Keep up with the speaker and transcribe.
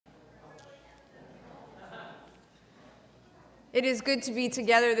It is good to be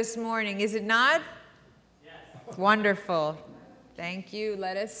together this morning, is it not? Yes. Wonderful. Thank you.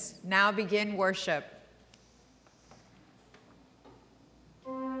 Let us now begin worship.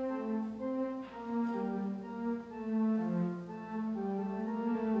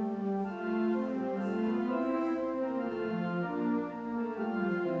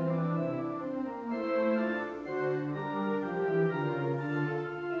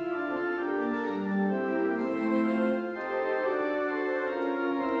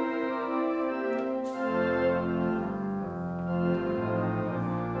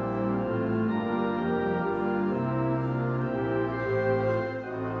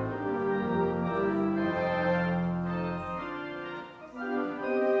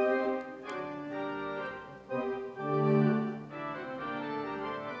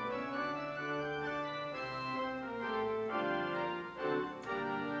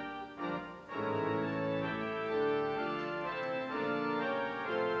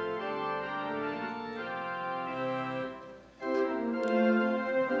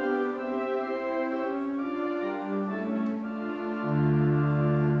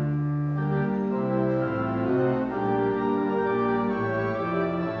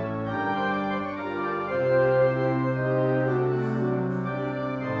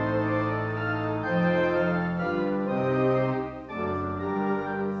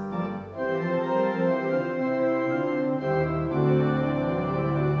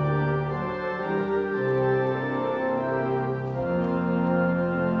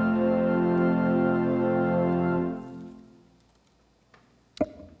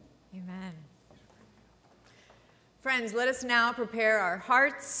 Friends, let us now prepare our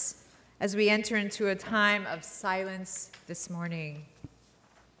hearts as we enter into a time of silence this morning.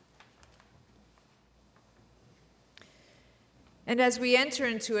 And as we enter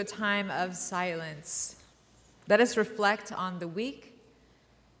into a time of silence, let us reflect on the week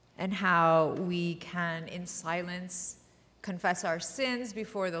and how we can, in silence, confess our sins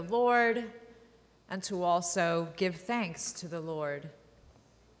before the Lord and to also give thanks to the Lord.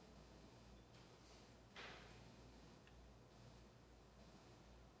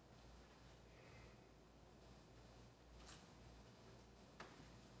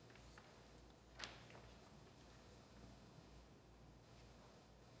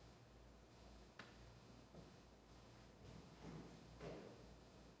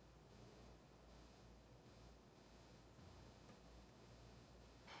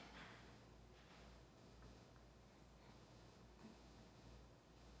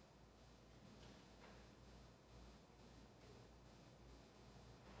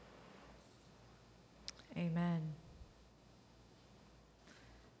 Amen.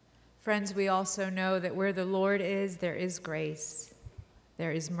 Friends, we also know that where the Lord is, there is grace,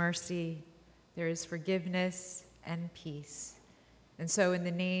 there is mercy, there is forgiveness and peace. And so in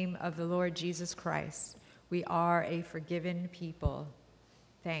the name of the Lord Jesus Christ, we are a forgiven people.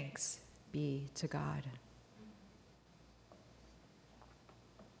 Thanks be to God.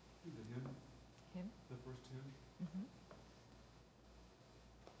 Hymn? The first hymn? Mm-hmm.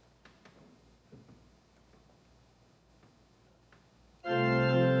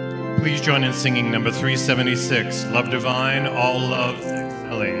 Please join in singing number 376, Love Divine, All Loves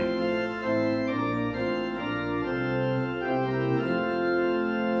Excelling.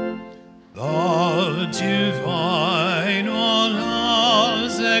 Love divine, all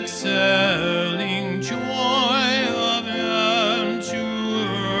loves excelling, joy of heaven to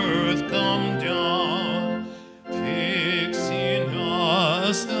earth come down, fix in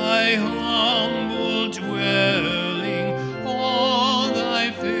us thy humble dwelling, all thy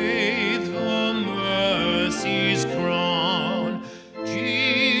faithful mercies crown.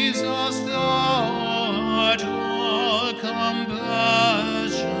 Jesus, thou art all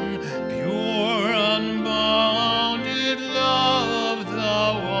compassion, pure unbounded love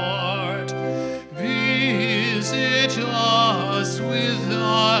thou art. Visit us with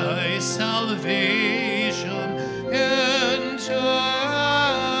thy salvation, enter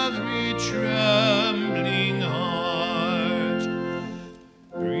every trembling heart.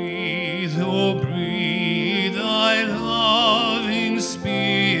 Breathe, oh breathe thy loving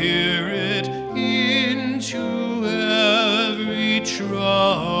spirit into every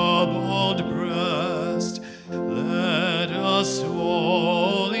troubled breast. Let us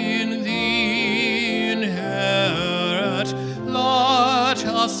all in thee inherit, let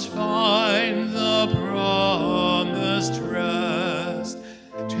us find the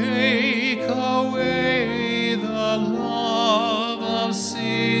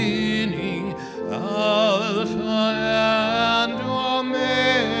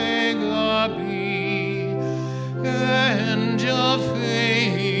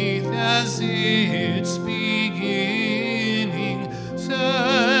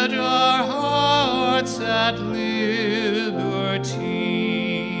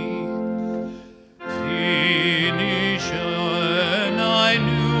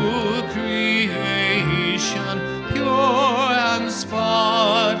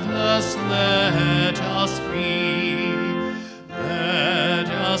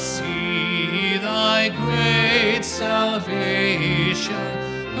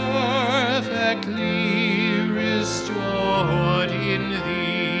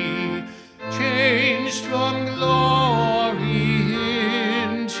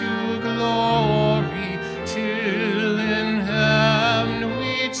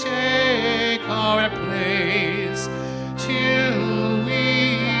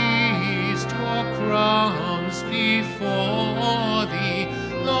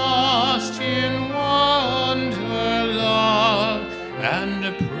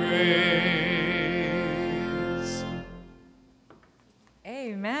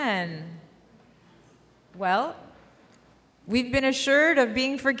we've been assured of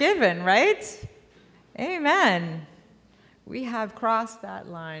being forgiven, right? Amen. We have crossed that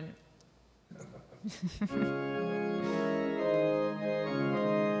line.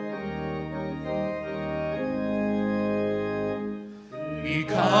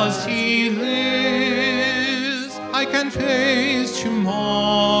 Because he lives, I can face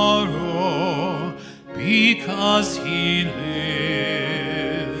tomorrow. Because he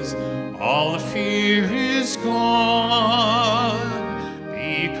lives, all fear is gone.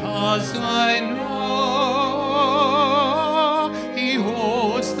 Because I know he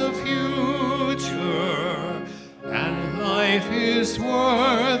holds the future, and life is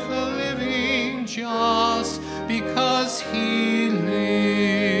worth the living just because he lives.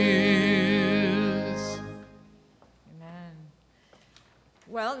 Amen.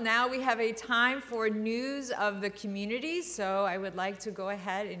 Well, now we have a time for news of the community, so I would like to go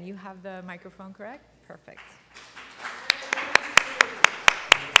ahead, and you have the microphone, correct? Perfect.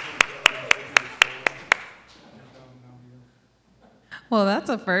 Well, that's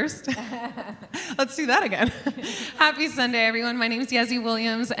a first. Let's do that again. Happy Sunday, everyone. My name is Yezi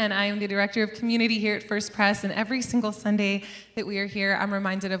Williams, and I am the Director of Community here at First Pres. And every single Sunday that we are here, I'm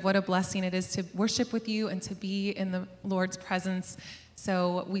reminded of what a blessing it is to worship with you and to be in the Lord's presence.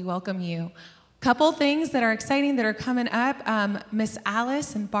 So we welcome you. Couple things that are exciting that are coming up. Miss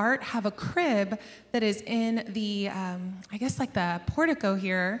Alice and Bart have a crib that is in the, I guess like the portico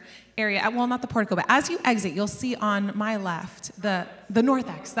here area. Well, not the portico, but as you exit, you'll see on my left, the North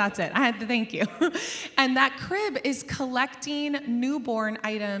X, that's it. I had to thank you. And that crib is collecting newborn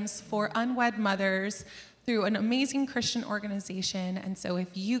items for unwed mothers through an amazing Christian organization. And so if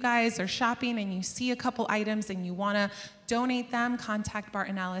you guys are shopping and you see a couple items and you want to donate them, contact Bart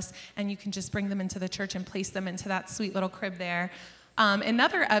and Alice, and you can just bring them into the church and place them into that sweet little crib there.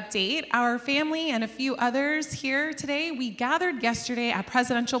 Another update, our family and a few others here today, we gathered yesterday at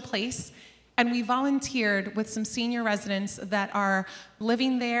Presidential Place, and we volunteered with some senior residents that are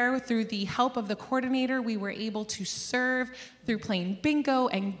living there. Through the help of the coordinator, we were able to serve through playing bingo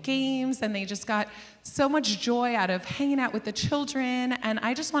and games, and they just got so much joy out of hanging out with the children. And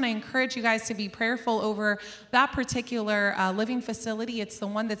I just want to encourage you guys to be prayerful over that particular living facility. It's the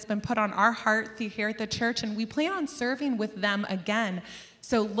one that's been put on our heart here at the church, and we plan on serving with them again.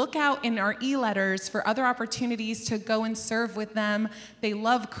 So look out in our e-letters for other opportunities to go and serve with them. They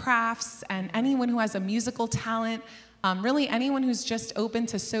love crafts, and anyone who has a musical talent, really anyone who's just open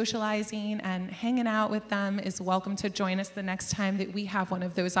to socializing and hanging out with them is welcome to join us the next time that we have one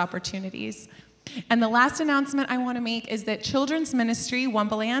of those opportunities. And the last announcement I want to make is that Children's Ministry,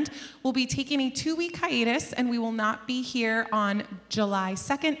 Wumbaland, will be taking a 2-week hiatus, and we will not be here on July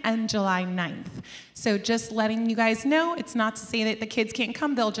 2nd and July 9th. So just letting you guys know, it's not to say that the kids can't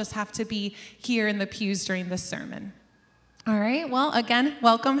come, they'll just have to be here in the pews during the sermon. All right, well, again,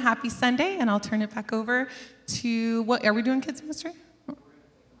 welcome, happy Sunday, and I'll turn it back over to, what, are we doing kids ministry?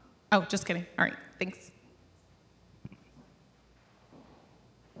 Oh, just kidding. All right, thanks.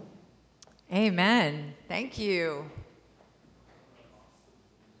 Amen. Thank you.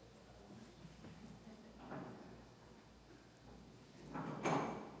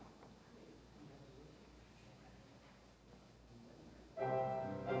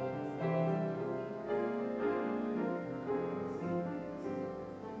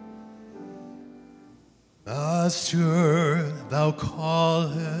 Master, thou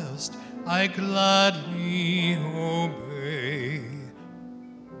callest, I gladly obey.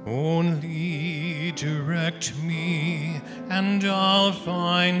 Only direct me, and I'll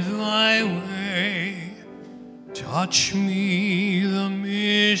find thy way. Touch me the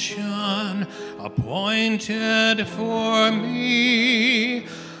mission appointed for me.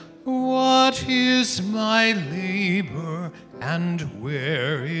 What is my labor, and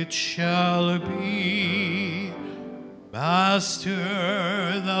where it shall be? Master,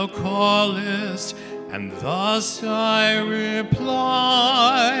 thou callest, and thus I reply,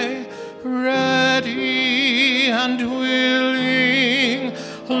 ready and willing,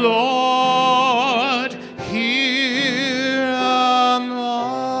 Lord, here am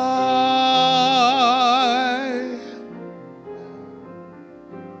I.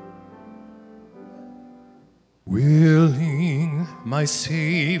 Willing, my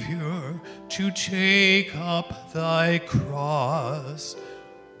Savior, to take up thy cross,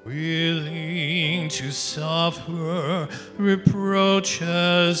 willing to suffer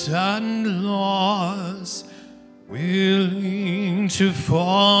reproaches and loss, willing to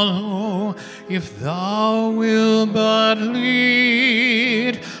follow if thou wilt but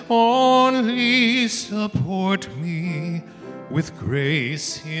lead. Only support me with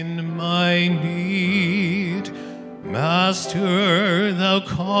grace in my need. Master, thou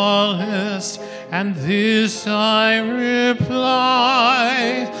callest, and this I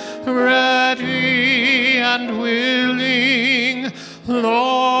reply, ready and willing,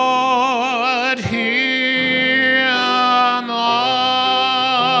 Lord, here am I.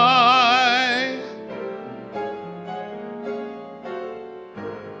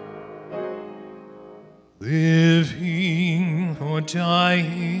 Living or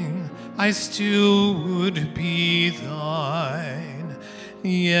dying, I still would be thine,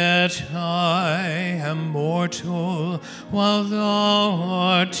 yet I am mortal while thou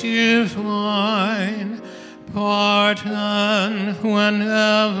art divine. Pardon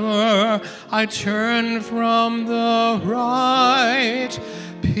whenever I turn from the right,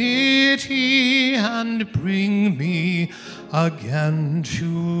 pity and bring me again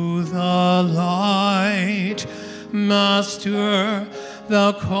to the light. Master,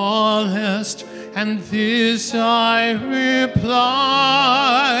 thou callest, and this I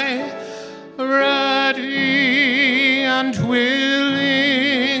reply, ready and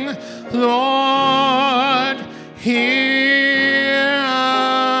willing, Lord, here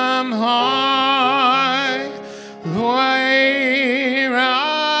am I, where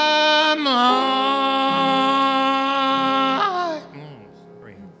am I?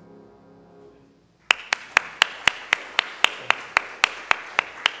 Sorry.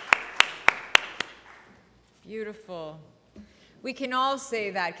 Beautiful. We can all say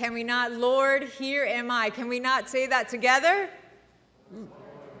that, can we not? Lord, here am I. Can we not say that together?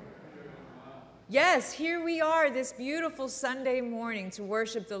 Yes, here we are this beautiful Sunday morning to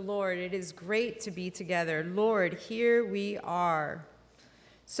worship the Lord. It is great to be together. Lord, here we are.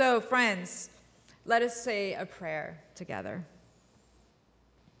 So, friends, let us say a prayer together.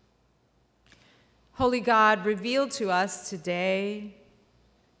 Holy God, reveal to us today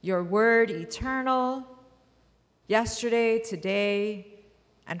your word eternal, yesterday, today,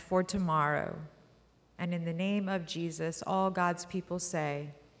 and for tomorrow. And in the name of Jesus, all God's people say,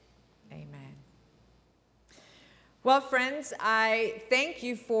 amen. Well, friends, I thank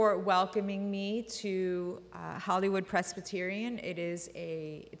you for welcoming me to Hollywood Presbyterian.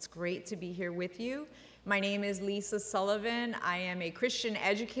 It's great to be here with you. My name is Lisa Sullivan. I am a Christian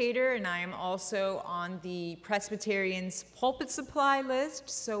educator, and I am also on the Presbyterian's pulpit supply list.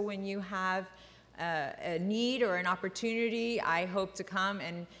 So when you have a need or an opportunity, I hope to come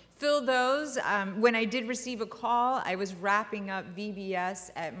and fill those. When I did receive a call, I was wrapping up VBS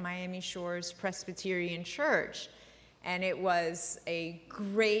at Miami Shores Presbyterian Church. And it was a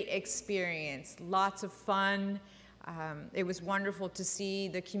great experience, lots of fun. It was wonderful to see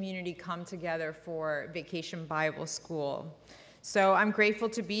the community come together for Vacation Bible School. So I'm grateful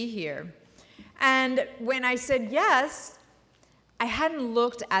to be here. And when I said yes, I hadn't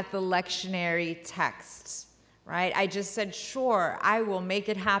looked at the lectionary texts, right? I just said, sure, I will make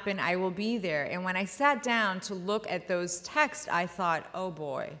it happen, I will be there. And when I sat down to look at those texts, I thought, oh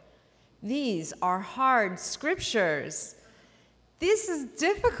boy, these are hard scriptures. This is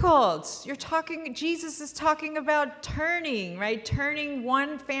difficult. Jesus is talking about turning, right? Turning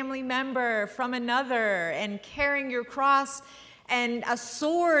one family member from another and carrying your cross and a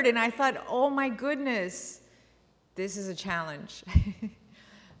sword. And I thought, oh my goodness, this is a challenge.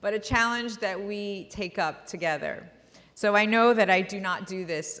 But a challenge that we take up together. So I know that I do not do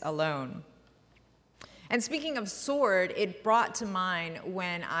this alone. And speaking of sword, it brought to mind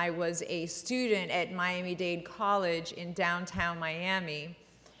when I was a student at Miami-Dade College in downtown Miami.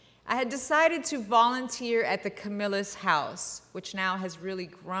 I had decided to volunteer at the Camillus House, which now has really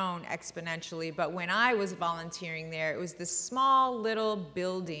grown exponentially. But when I was volunteering there, it was this small little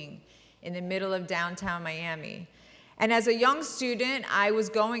building in the middle of downtown Miami. And as a young student, I was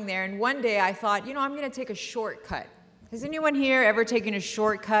going there, and one day I thought, you know, I'm going to take a shortcut. Has anyone here ever taken a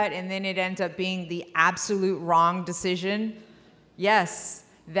shortcut and then it ends up being the absolute wrong decision? Yes,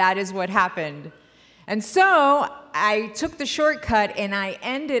 that is what happened. And so I took the shortcut and I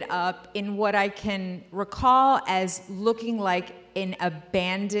ended up in what I can recall as looking like an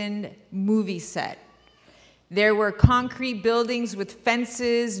abandoned movie set. There were concrete buildings with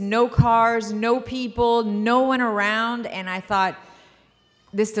fences, no cars, no people, no one around, and I thought,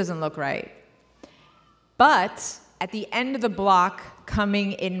 this doesn't look right. But at the end of the block,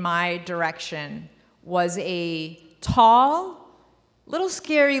 coming in my direction, was a tall, little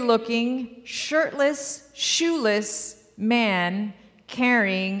scary-looking, shirtless, shoeless man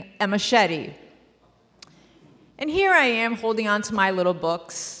carrying a machete. And here I am holding on to my little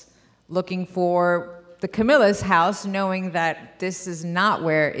books, looking for the Camillus House, knowing that this is not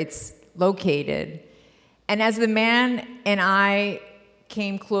where it's located. And as the man and I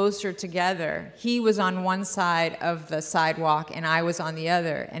came closer together. He was on one side of the sidewalk and I was on the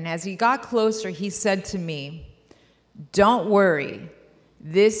other. And as he got closer, he said to me, "Don't worry,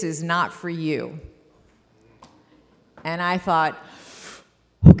 this is not for you." And I thought,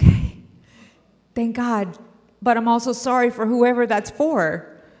 okay, thank God. But I'm also sorry for whoever that's for,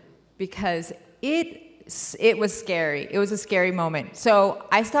 because it was scary. It was a scary moment. So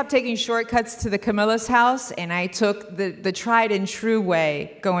I stopped taking shortcuts to the Camilla's house, and I took the tried and true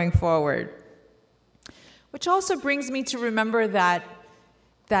way going forward. Which also brings me to remember that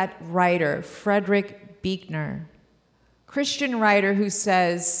writer, Frederick Buechner, Christian writer, who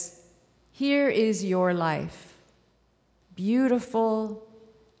says, "Here is your life. Beautiful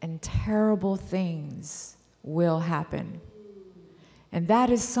and terrible things will happen." And that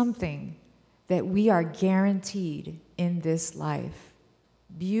is something that we are guaranteed in this life.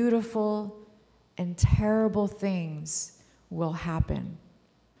 Beautiful and terrible things will happen.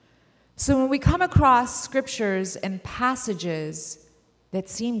 So when we come across scriptures and passages that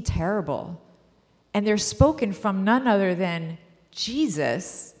seem terrible, and they're spoken from none other than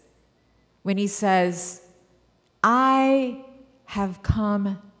Jesus, when he says, "I have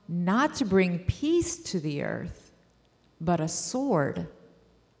come not to bring peace to the earth, but a sword,"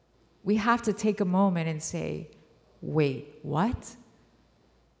 we have to take a moment and say, wait, what?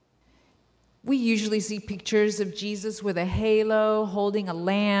 We usually see pictures of Jesus with a halo, holding a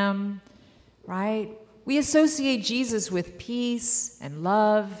lamb, right? We associate Jesus with peace and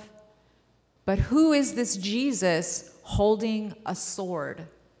love. But who is this Jesus holding a sword?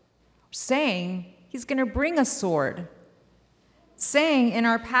 Saying he's going to bring a sword. Saying in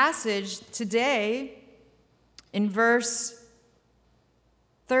our passage today, in verse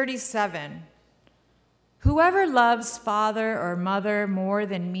 37, "Whoever loves father or mother more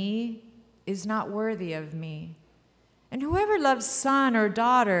than me is not worthy of me. And whoever loves son or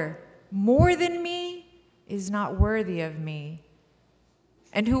daughter more than me is not worthy of me.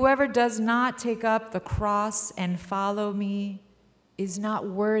 And whoever does not take up the cross and follow me is not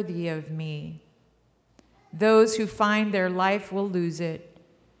worthy of me. Those who find their life will lose it,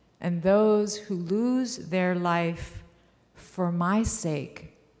 and those who lose their life for my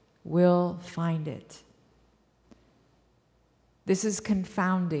sake will find it." This is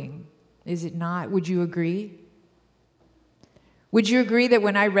confounding, is it not? Would you agree? Would you agree that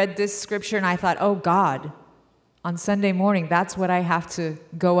when I read this scripture and I thought, oh God, on Sunday morning, that's what I have to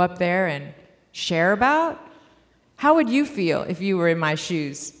go up there and share about? How would you feel if you were in my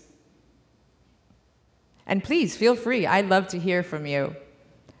shoes? And please, feel free. I'd love to hear from you.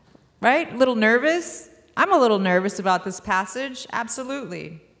 Right? A little nervous? I'm a little nervous about this passage,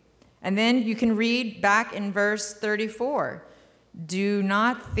 absolutely. And then you can read back in verse 34. "Do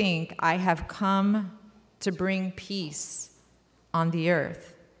not think I have come to bring peace on the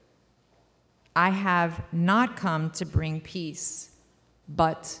earth. I have not come to bring peace,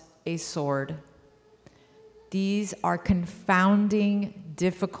 but a sword." These are confounding,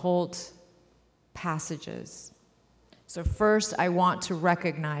 difficult passages. So first, I want to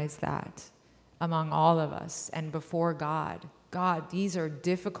recognize that among all of us and before God. God, these are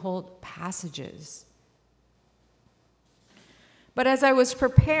difficult passages. But as I was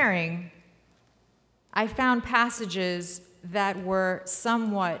preparing, I found passages that were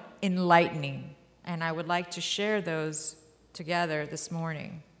somewhat enlightening, and I would like to share those together this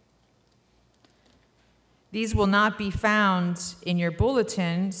morning. These will not be found in your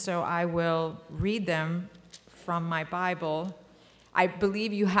bulletin, so I will read them from my Bible. I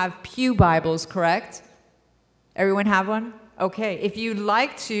believe you have pew Bibles, correct? Everyone have one? Okay, if you'd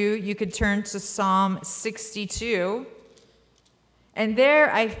like to, you could turn to Psalm 62. And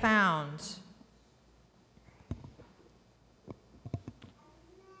there I found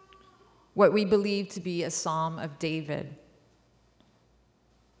what we believe to be a Psalm of David.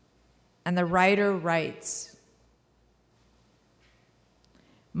 And the writer writes,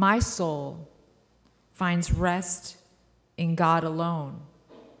 "My soul finds rest in God alone.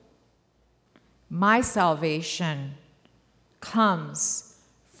 My salvation comes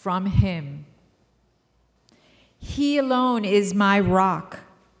from him. He alone is my rock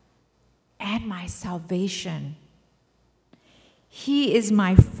and my salvation. He is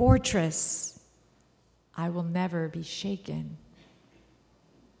my fortress. I will never be shaken."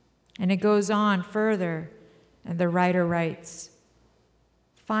 And it goes on further, and the writer writes,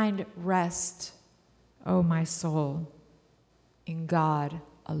 "Find rest, O my soul, in God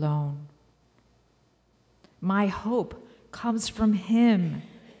alone. My hope comes from him.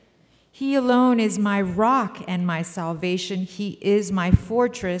 He alone is my rock and my salvation. He is my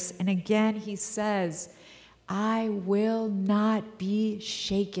fortress." And again he says, I will not be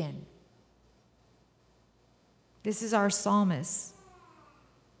shaken. This is our psalmist.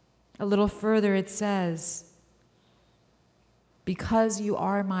 A little further it says, because you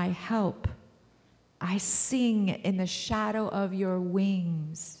are my help, I sing in the shadow of your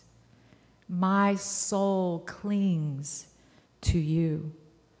wings. My soul clings to you.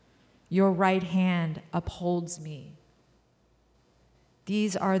 Your right hand upholds me.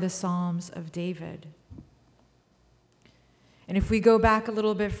 These are the Psalms of David. And if we go back a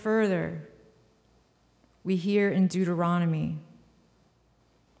little bit further, we hear in Deuteronomy,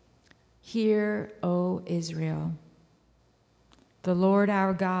 "Hear, O Israel, the Lord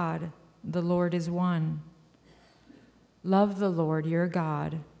our God, the Lord is one. Love the Lord your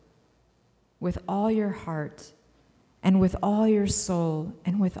God with all your heart and with all your soul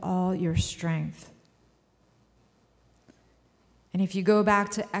and with all your strength." And if you go back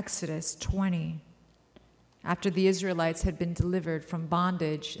to Exodus 20, after the Israelites had been delivered from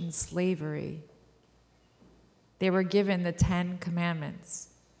bondage and slavery, they were given the 10 Commandments.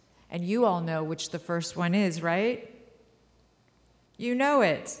 And you all know which the first one is, right? You know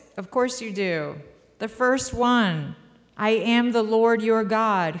it. Of course you do. The first one, I am the Lord your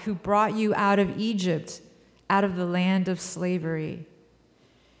God who brought you out of Egypt, out of the land of slavery.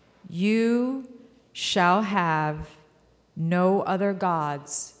 You shall have no other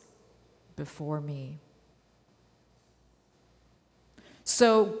gods before me.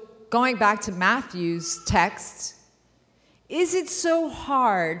 So, going back to Matthew's text, is it so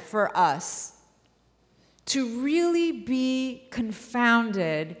hard for us to really be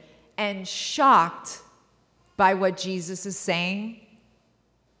confounded and shocked by what Jesus is saying?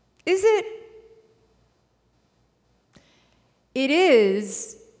 Is it? It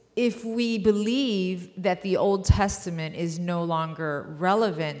is if we believe that the Old Testament is no longer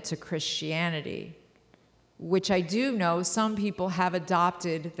relevant to Christianity, which I do know some people have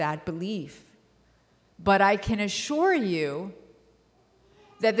adopted that belief. But I can assure you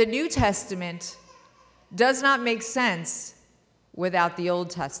that the New Testament does not make sense without the Old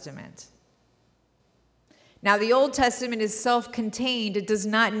Testament. Now, the Old Testament is self-contained. It does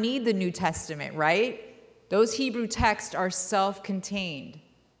not need the New Testament, right? Those Hebrew texts are self-contained.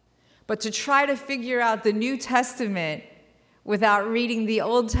 But to try to figure out the New Testament without reading the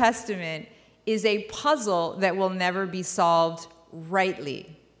Old Testament is a puzzle that will never be solved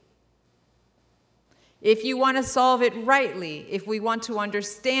rightly. If you want to solve it rightly, if we want to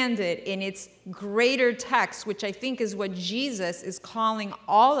understand it in its greater text, which I think is what Jesus is calling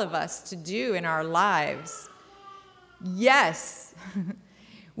all of us to do in our lives, yes,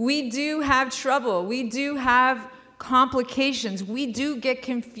 we do have trouble. We do have complications. We do get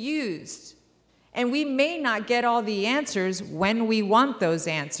confused. And we may not get all the answers when we want those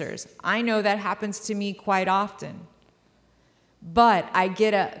answers. I know that happens to me quite often. But I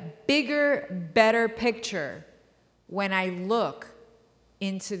get a bigger, better picture when I look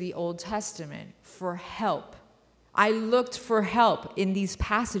into the Old Testament for help. I looked for help in these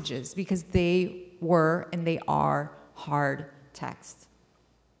passages because they were and they are hard texts.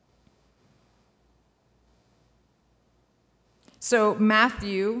 So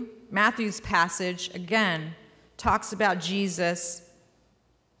Matthew's passage, again, talks about Jesus.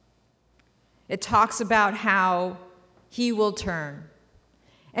 It talks about how he will turn.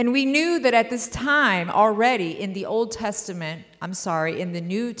 And we knew that at this time already in the in the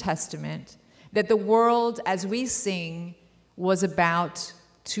New Testament, that the world, as we sing, was about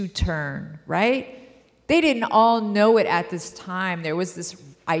to turn, right? They didn't all know it at this time. There was this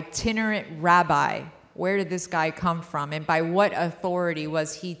itinerant rabbi. Where did this guy come from? And by what authority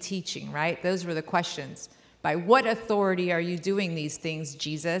was he teaching, right? Those were the questions. By what authority are you doing these things,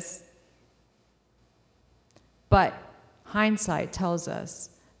 Jesus? But hindsight tells us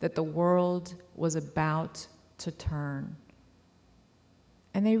that the world was about to turn.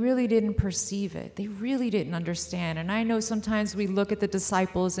 And they really didn't perceive it. They really didn't understand. And I know sometimes we look at the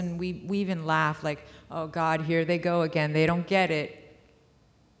disciples and we even laugh like, oh God, here they go again. They don't get it.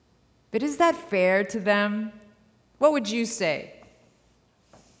 But is that fair to them? What would you say?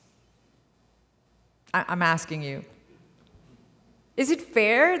 I'm asking you. Is it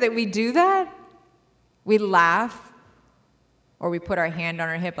fair that we do that? We laugh, or we put our hand on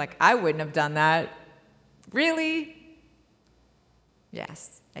our hip like, I wouldn't have done that. Really?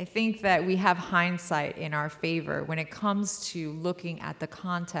 Yes. I think that we have hindsight in our favor when it comes to looking at the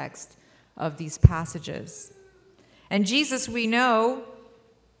context of these passages. And Jesus, we know,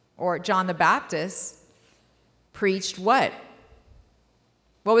 or John the Baptist, preached what?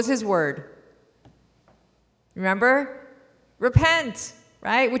 What was his word? Remember? Repent.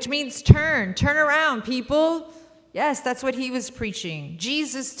 right? Which means turn around, people. Yes, that's what he was preaching.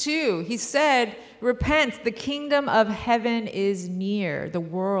 Jesus, too, he said, repent, the kingdom of heaven is near. The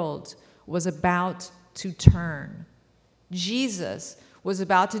world was about to turn. Jesus was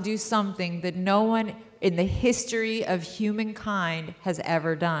about to do something that no one in the history of humankind has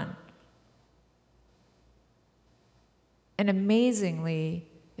ever done. And amazingly,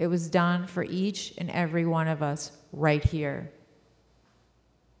 it was done for each and every one of us right here,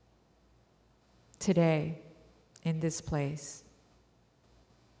 today, in this place.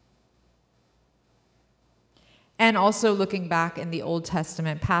 And also looking back in the Old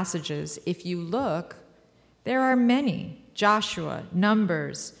Testament passages, if you look, there are many, Joshua,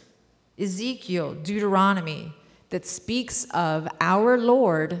 Numbers, Ezekiel, Deuteronomy, that speaks of our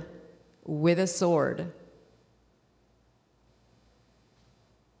Lord with a sword.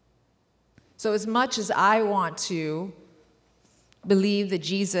 So as much as I want to believe that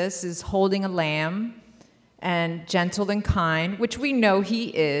Jesus is holding a lamb and gentle and kind, which we know he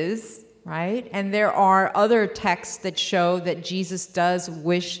is, right? And there are other texts that show that Jesus does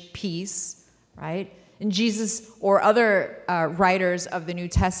wish peace, right? And Jesus or other writers of the New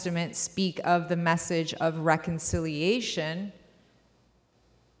Testament speak of the message of reconciliation.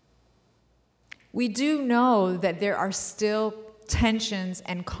 We do know that there are still tensions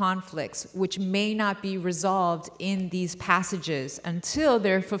and conflicts which may not be resolved in these passages until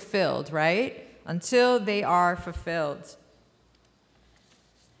they're fulfilled, right? Until they are fulfilled.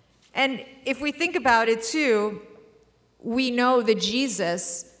 And if we think about it too, we know that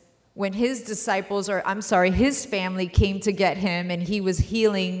Jesus, when his his family came to get him and he was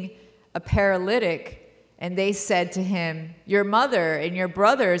healing a paralytic, and they said to him, your mother and your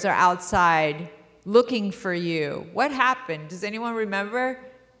brothers are outside looking for you. What happened? Does anyone remember?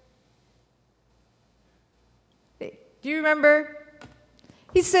 Do you remember?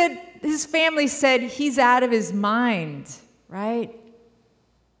 He said, his family said he's out of his mind, right?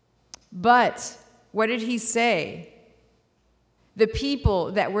 But what did he say? The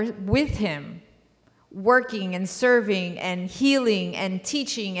people that were with him, working and serving and healing and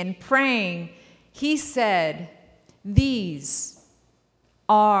teaching and praying, he said, these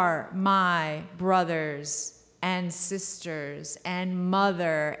are my brothers and sisters and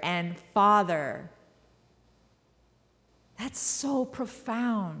mother and father. That's so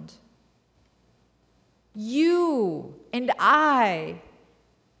profound. You and I,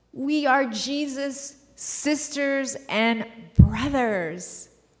 we are Jesus' sisters and brothers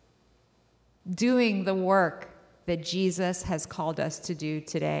doing the work that Jesus has called us to do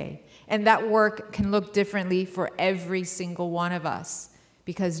today. And that work can look differently for every single one of us,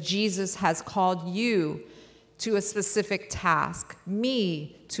 because Jesus has called you to a specific task,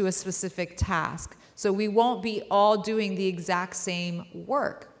 me to a specific task. So we won't be all doing the exact same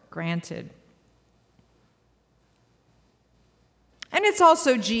work, granted. And it's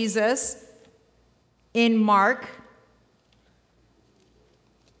also Jesus in Mark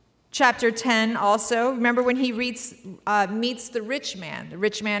chapter 10 also. Remember when he meets the rich man. The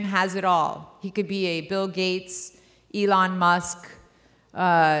rich man has it all. He could be a Bill Gates, Elon Musk,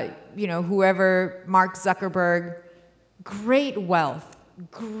 whoever, Mark Zuckerberg. Great wealth.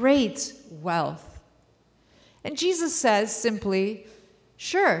 And Jesus says simply,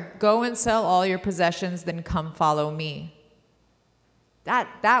 sure, go and sell all your possessions, then come follow me.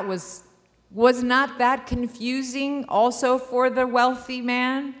 That was not that confusing also for the wealthy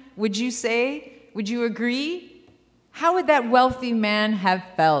man? Would you say? Would you agree? How would that wealthy man have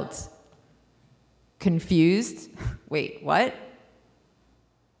felt? Confused? Wait, what?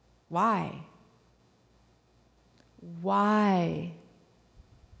 Why? Why?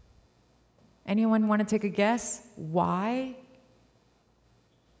 Anyone want to take a guess? Why?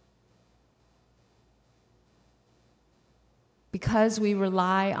 Because we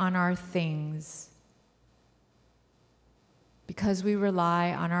rely on our things. Because we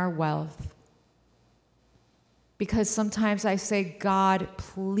rely on our wealth. Because sometimes I say, God,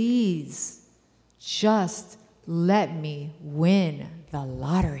 please just let me win the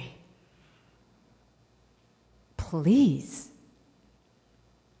lottery. Please.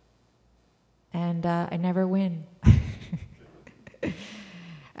 And I never win.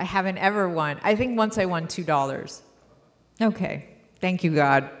 I haven't ever won. I think once I won $2. Okay, thank you,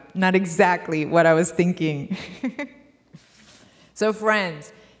 God. Not exactly what I was thinking. So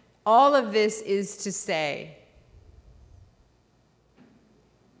friends, all of this is to say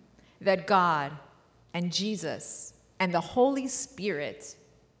that God and Jesus and the Holy Spirit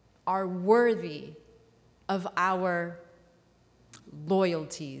are worthy of our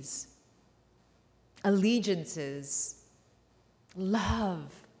loyalties, allegiances,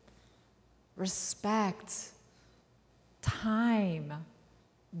 love, respect, time,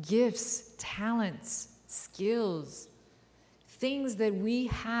 gifts, talents, skills, things that we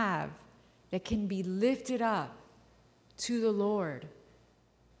have that can be lifted up to the Lord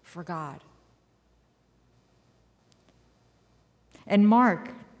for God. And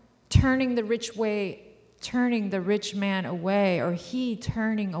Mark, turning the rich man away, or he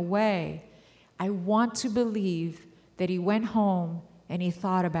turning away, I want to believe that he went home and he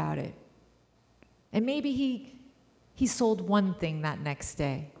thought about it. And maybe he sold one thing that next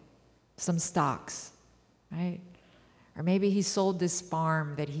day, some stocks, right? Or maybe he sold this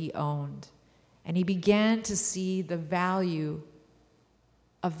farm that he owned, and he began to see the value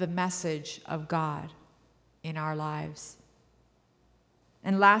of the message of God in our lives.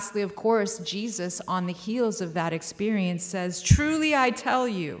 And lastly, of course, Jesus, on the heels of that experience, says, "Truly I tell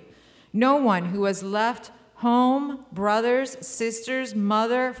you, no one who has left home, brothers, sisters,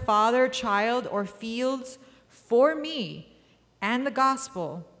 mother, father, child, or fields for me and the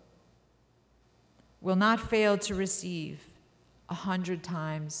gospel will not fail to receive 100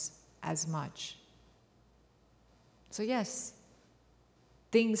 times as much." So yes,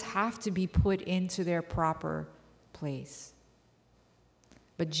 things have to be put into their proper place.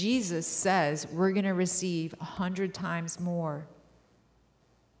 But Jesus says we're going to receive 100 times more.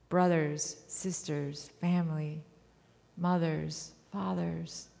 Brothers, sisters, family, mothers,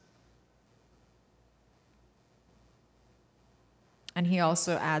 fathers. And he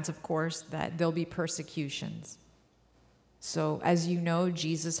also adds, of course, that there'll be persecutions. So, as you know,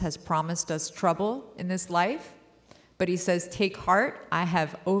 Jesus has promised us trouble in this life, but he says, "Take heart, I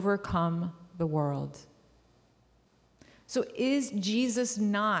have overcome the world." So is Jesus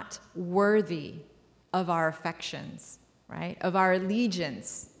not worthy of our affections, right? Of our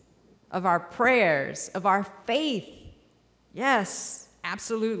allegiance, of our prayers, of our faith? Yes,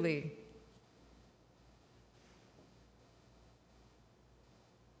 absolutely.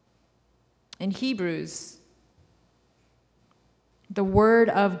 In Hebrews, the Word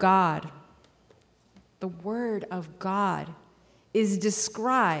of God is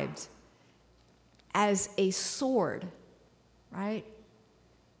described as a sword, right?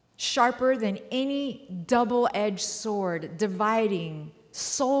 Sharper than any double-edged sword, dividing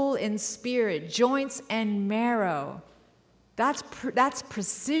soul and spirit, joints and marrow. That's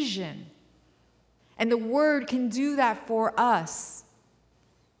precision. And the Word can do that for us.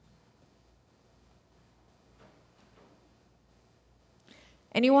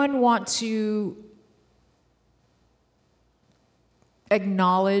 Anyone want to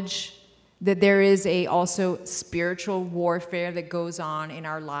acknowledge that there is also spiritual warfare that goes on in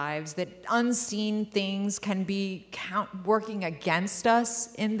our lives, that unseen things can be working against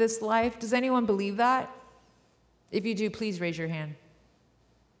us in this life? Does anyone believe that? If you do, please raise your hand.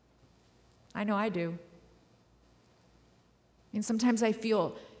 I know I do. And sometimes I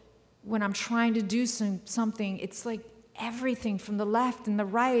feel when I'm trying to do something, it's like everything from the left and the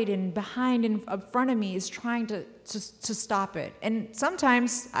right and behind and in front of me is trying to stop it. And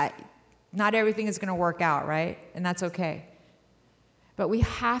sometimes not everything is going to work out, right? And that's okay. But we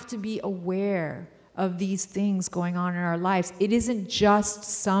have to be aware of these things going on in our lives. It isn't just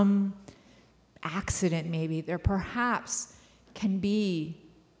some accident, maybe. There perhaps can be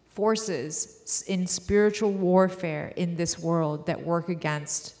forces in spiritual warfare in this world that work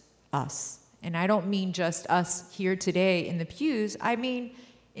against us. And I don't mean just us here today in the pews. I mean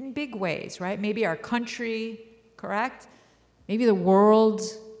in big ways, right? Maybe our country, correct? Maybe the world.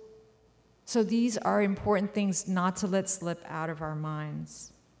 So these are important things not to let slip out of our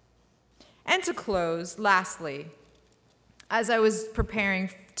minds. And to close, lastly, as I was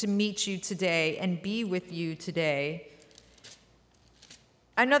preparing to meet you today and be with you today,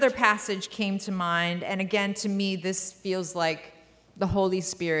 another passage came to mind. And again, to me, this feels like the Holy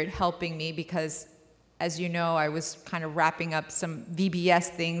Spirit helping me because, as you know, I was kind of wrapping up some VBS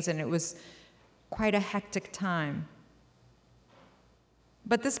things and it was quite a hectic time.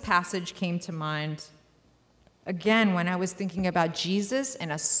 But this passage came to mind again when I was thinking about Jesus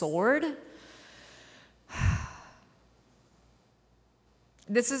and a sword.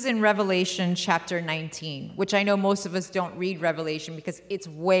 This is in Revelation chapter 19, which I know most of us don't read Revelation because it's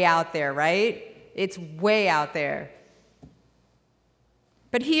way out there, right? It's way out there.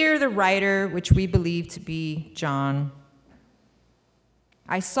 But here the writer, which we believe to be John,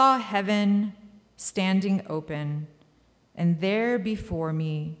 "I saw heaven standing open, and there before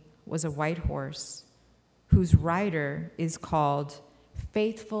me was a white horse, whose rider is called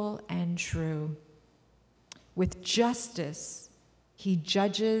Faithful and True. With justice he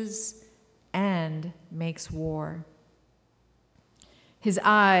judges and makes war. His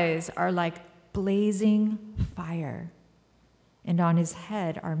eyes are like blazing fire, and on his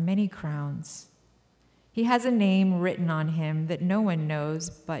head are many crowns. He has a name written on him that no one knows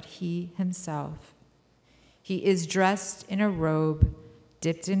but he himself. He is dressed in a robe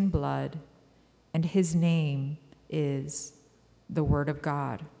dipped in blood, and his name is the Word of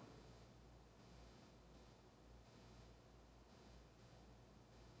God.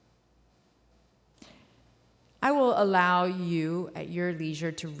 I will allow you at your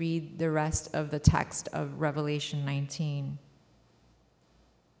leisure to read the rest of the text of Revelation 19.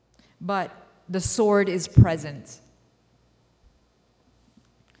 But the sword is present.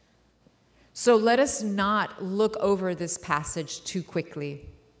 So let us not look over this passage too quickly.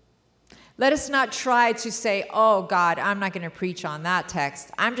 Let us not try to say, oh God, I'm not going to preach on that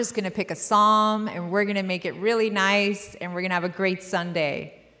text. I'm just going to pick a psalm and we're going to make it really nice and we're going to have a great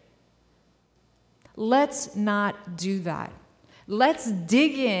Sunday. Let's not do that. Let's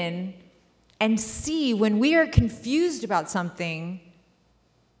dig in and see when we are confused about something,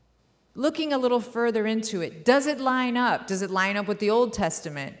 looking a little further into it. Does it line up? Does it line up with the Old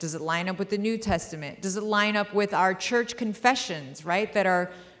Testament? Does it line up with the New Testament? Does it line up with our church confessions, right, that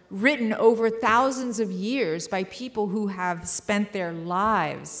are written over thousands of years by people who have spent their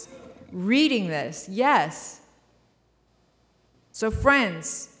lives reading this? Yes. So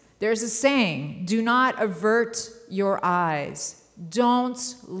friends, there's a saying, do not avert your eyes.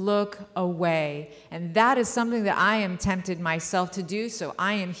 Don't look away. And that is something that I am tempted myself to do, so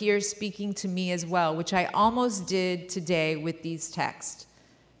I am here speaking to me as well, which I almost did today with these texts.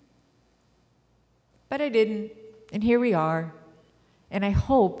 But I didn't, and here we are. And I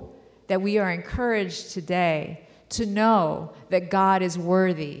hope that we are encouraged today to know that God is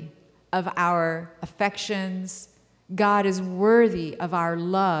worthy of our affections. God is worthy of our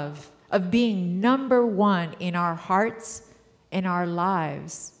love, of being number one in our hearts and our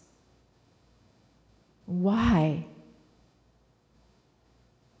lives. Why?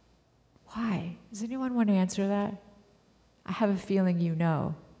 Why? Does anyone want to answer that? I have a feeling you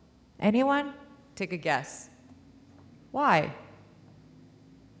know. Anyone? Take a guess. Why?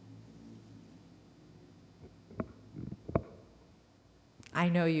 I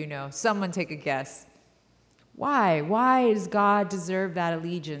know you know. Someone take a guess. Why? Why does God deserve that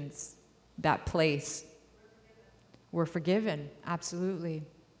allegiance, that place? We're forgiven, absolutely.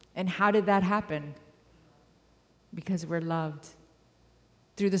 And how did that happen? Because we're loved.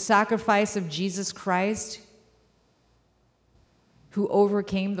 Through the sacrifice of Jesus Christ, who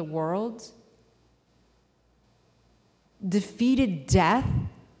overcame the world, defeated death.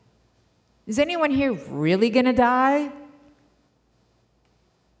 Is anyone here really going to die?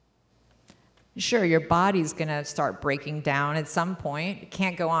 Sure, your body's going to start breaking down at some point. It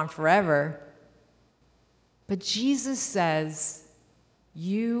can't go on forever. But Jesus says,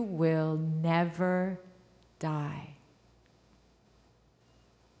 you will never die.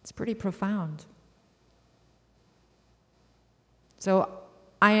 It's pretty profound. So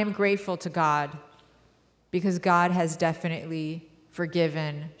I am grateful to God because God has definitely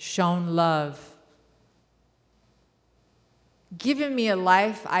forgiven, shown love, given me a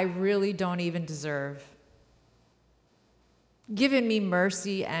life I really don't even deserve, given me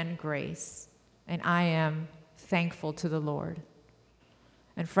mercy and grace, and I am thankful to the Lord.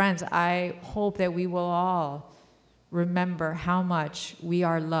 And friends, I hope that we will all remember how much we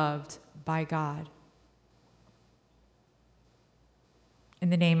are loved by God. In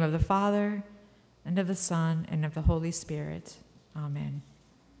the name of the Father, and of the Son, and of the Holy Spirit. Amen.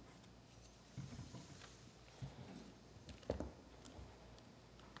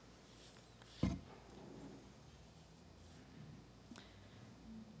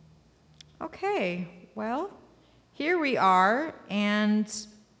 Okay, well, here we are, and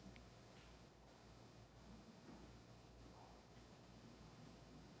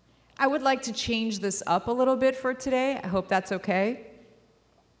I would like to change this up a little bit for today. I hope that's okay.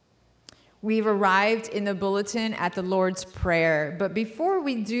 We've arrived in the bulletin at the Lord's Prayer, but before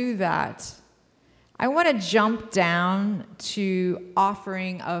we do that, I want to jump down to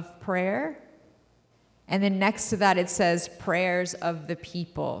offering of prayer, and then next to that it says prayers of the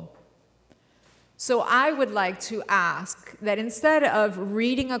people. So I would like to ask that instead of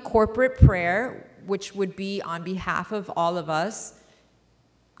reading a corporate prayer, which would be on behalf of all of us,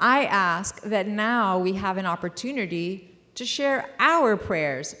 I ask that now we have an opportunity to share our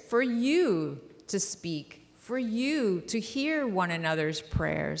prayers, for you to speak, for you to hear one another's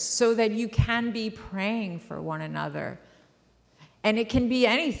prayers, so that you can be praying for one another. And it can be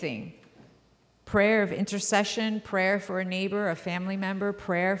anything. prayer of intercession, prayer for a neighbor, a family member,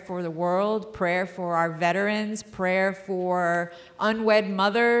 prayer for the world, prayer for our veterans, prayer for unwed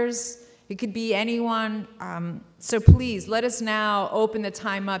mothers. It could be anyone. So please, let us now open the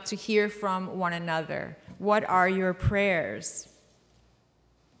time up to hear from one another. What are your prayers?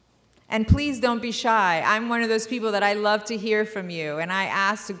 And please don't be shy. I'm one of those people that I love to hear from you, and I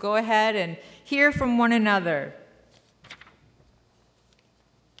ask to go ahead and hear from one another.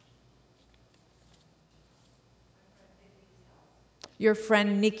 Your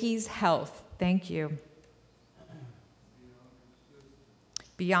friend Nikki's health. Thank you.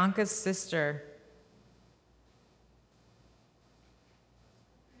 Bianca's sister.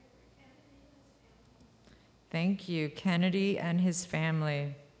 Thank you. Kennedy and his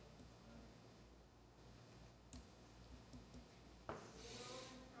family.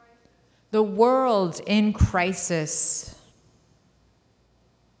 The world in crisis.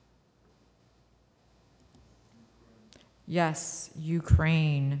 Yes,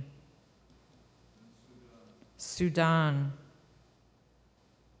 Ukraine. Sudan.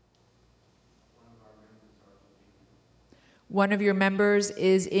 One of your members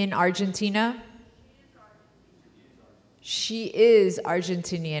is in Argentina? She is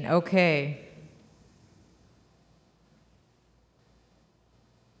Argentinian, okay.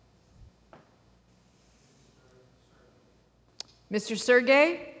 Mr.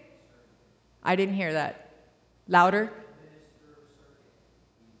 Sergey? I didn't hear that. Louder?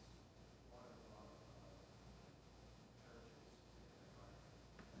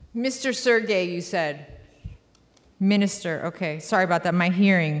 Mr. Sergey, you said. Minister, okay. Sorry about that, my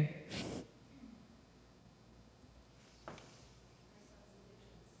hearing.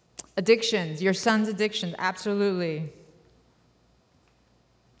 Addictions, your son's addictions, absolutely.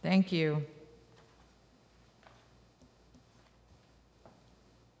 Thank you.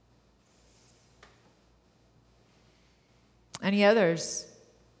 Any others?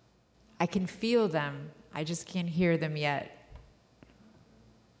 I can feel them. I just can't hear them yet.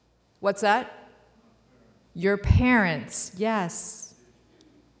 What's that? Your parents, yes.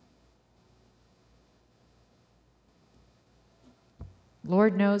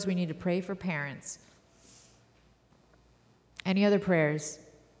 Lord knows we need to pray for parents. Any other prayers?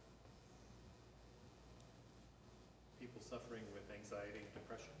 People suffering with anxiety and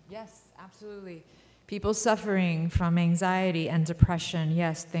depression. Yes, absolutely. People suffering from anxiety and depression.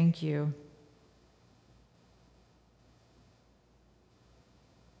 Yes, thank you.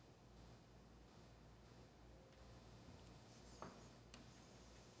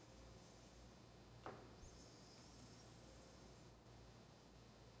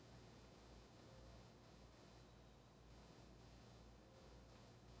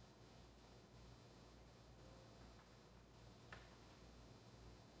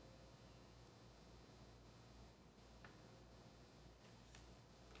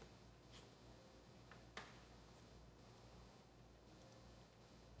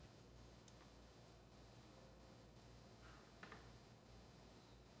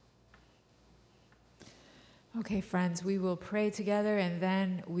 Okay, friends, we will pray together and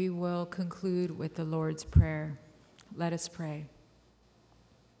then we will conclude with the Lord's Prayer. Let us pray.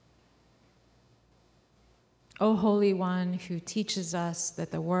 O Holy One, who teaches us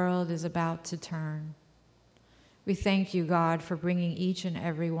that the world is about to turn, we thank you, God, for bringing each and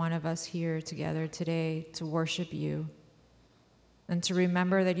every one of us here together today to worship you and to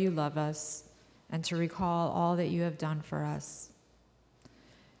remember that you love us and to recall all that you have done for us.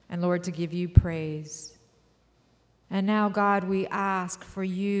 And Lord, to give you praise. And now, God, we ask for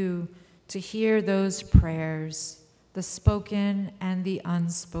you to hear those prayers, the spoken and the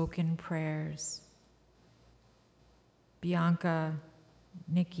unspoken prayers. Bianca,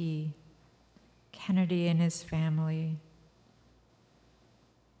 Nikki, Kennedy and his family.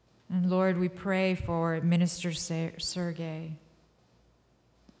 And Lord, we pray for Minister Sergey.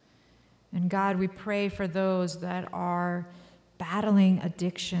 And God, we pray for those that are battling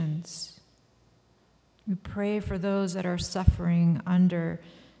addictions. We pray for those that are suffering under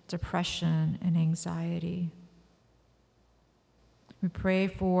depression and anxiety. We pray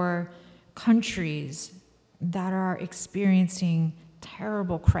for countries that are experiencing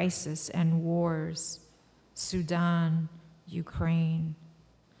terrible crisis and wars, Sudan, Ukraine.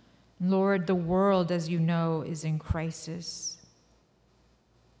 Lord, the world, as you know, is in crisis.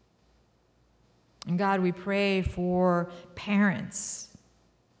 And God, we pray for parents.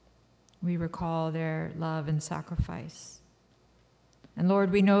 We recall their love and sacrifice. And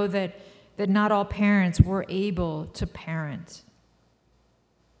Lord, we know that not all parents were able to parent.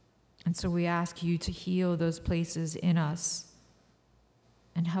 And so we ask you to heal those places in us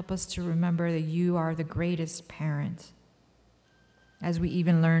and help us to remember that you are the greatest parent as we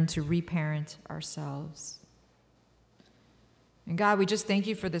even learn to reparent ourselves. And God, we just thank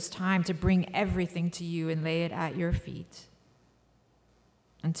you for this time to bring everything to you and lay it at your feet,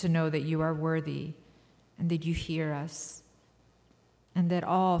 and to know that you are worthy and that you hear us, and that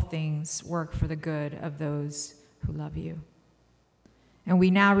all things work for the good of those who love you. And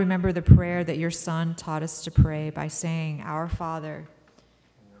we now remember the prayer that your Son taught us to pray by saying, Our Father,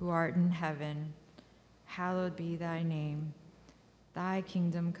 who art in heaven, hallowed be thy name. Thy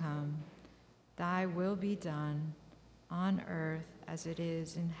kingdom come, thy will be done, on earth as it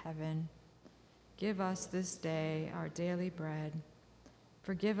is in heaven. Give us this day our daily bread.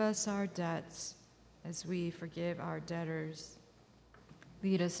 Forgive us our debts as we forgive our debtors.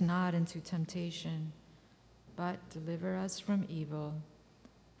 Lead us not into temptation, but deliver us from evil.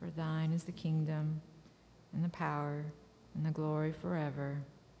 For thine is the kingdom, and the power, and the glory forever.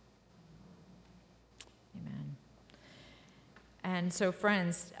 Amen. And so,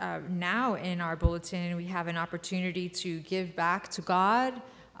 friends, now in our bulletin, we have an opportunity to give back to God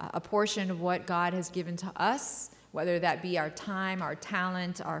a portion of what God has given to us, whether that be our time, our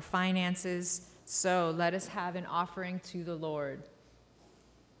talent, our finances. So let us have an offering to the Lord.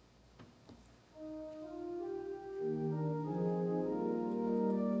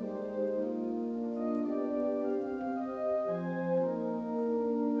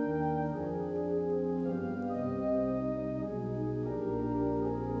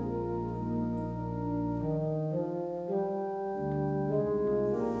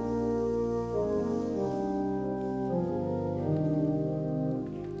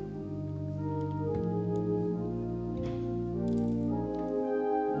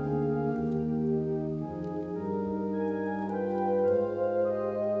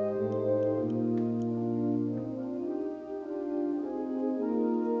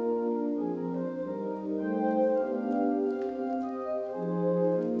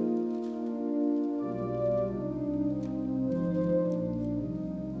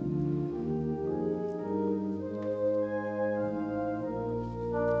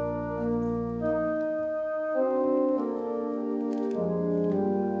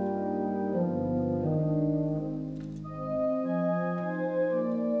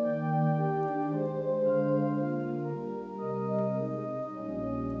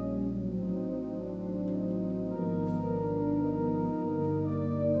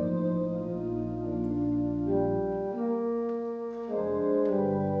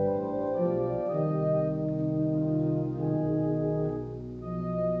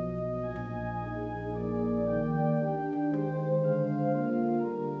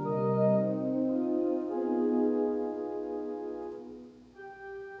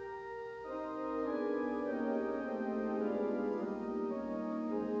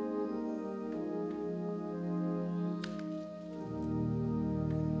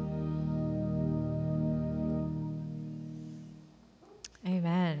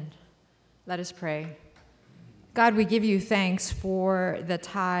 Amen. Let us pray. God, we give you thanks for the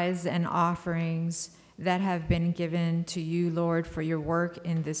tithes and offerings that have been given to you, Lord, for your work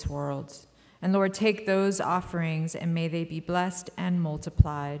in this world. And Lord, take those offerings and may they be blessed and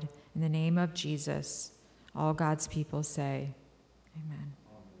multiplied. In the name of Jesus, all God's people say, amen.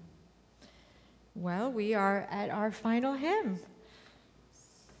 Well, we are at our final hymn.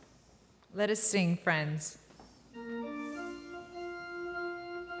 Let us sing, friends.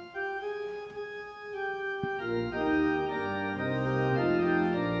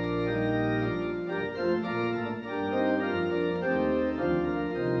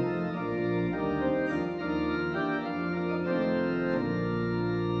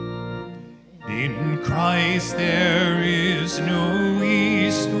 In Christ there is no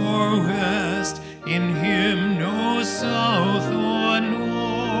east or west, in him no south or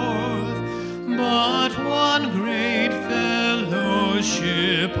north, but one great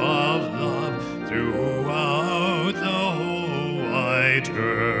fellowship of love throughout the whole wide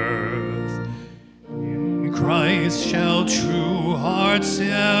earth. In Christ shall true hearts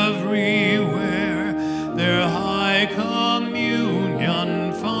everywhere their high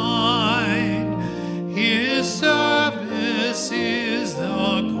communion find. His service is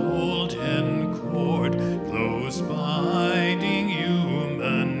the golden cord close binding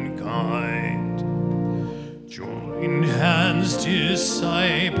humankind. Join hands,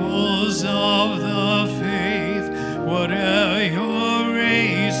 disciples of the faith, whatever your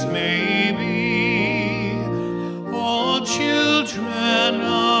race may be, all children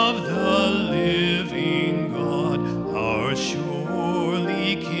of the living God are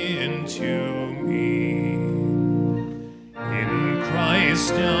surely kin to me. In Christ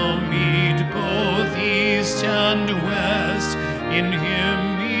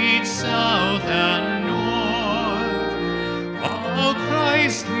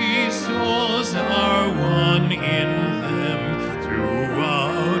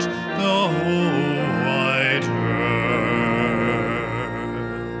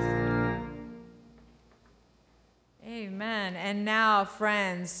And now,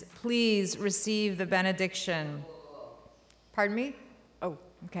 friends, please receive the benediction. Pardon me? Oh,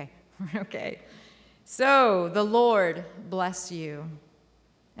 okay. Okay. So the Lord bless you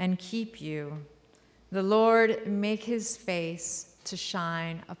and keep you. The Lord make his face to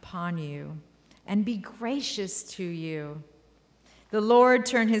shine upon you and be gracious to you. The Lord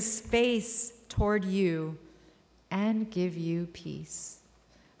turn his face toward you and give you peace.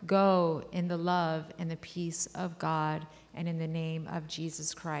 Go in the love and the peace of God and in the name of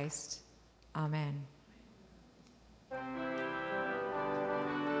Jesus Christ. Amen.